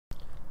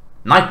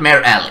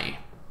Nightmare Alley.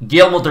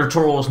 Guillermo del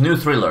Toro's new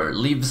thriller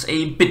leaves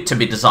a bit to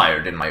be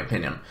desired, in my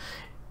opinion.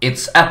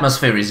 Its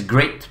atmosphere is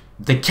great,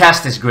 the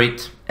cast is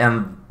great,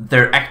 and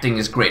their acting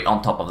is great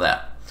on top of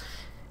that.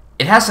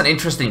 It has an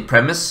interesting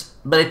premise,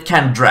 but it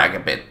can drag a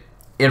bit.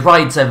 It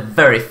rides a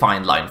very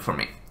fine line for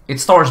me.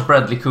 It stars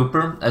Bradley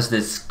Cooper as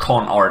this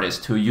con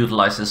artist who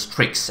utilizes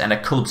tricks and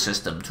a code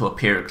system to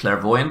appear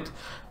clairvoyant,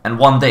 and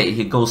one day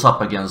he goes up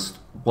against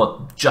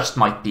what just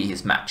might be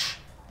his match.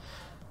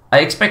 I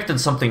expected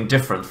something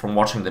different from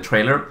watching the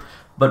trailer,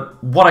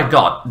 but what I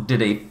got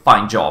did a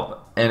fine job,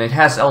 and it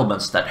has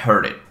elements that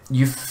hurt it.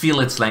 You feel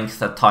its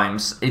length at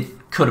times, it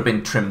could have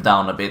been trimmed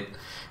down a bit,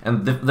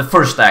 and the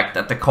first act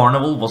at the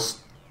carnival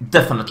was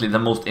definitely the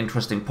most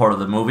interesting part of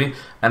the movie,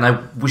 and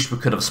I wish we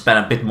could have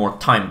spent a bit more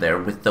time there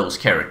with those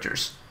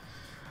characters.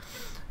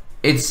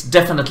 It's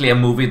definitely a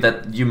movie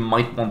that you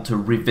might want to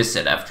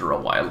revisit after a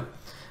while.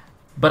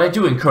 But I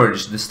do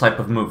encourage this type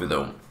of movie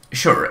though.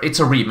 Sure, it's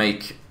a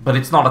remake, but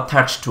it's not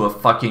attached to a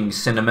fucking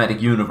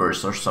cinematic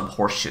universe or some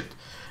horseshit.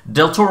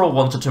 Del Toro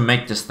wanted to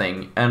make this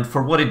thing, and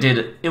for what he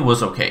did, it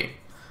was okay.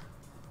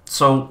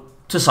 So,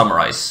 to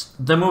summarize,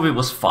 the movie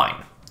was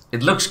fine.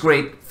 It looks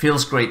great,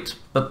 feels great,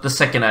 but the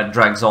second act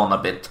drags on a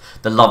bit.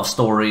 The love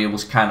story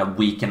was kind of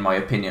weak in my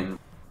opinion.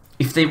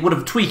 If they would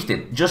have tweaked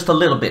it just a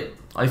little bit,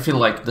 I feel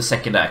like the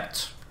second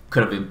act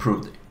could have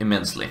improved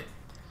immensely.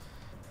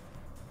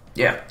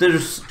 Yeah,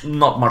 there's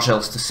not much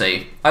else to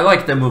say. I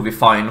like the movie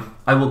fine.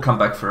 I will come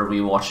back for a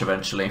rewatch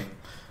eventually.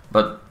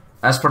 But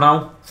as for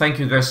now, thank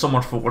you guys so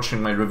much for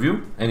watching my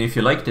review, and if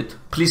you liked it,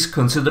 please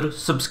consider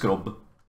subscribe.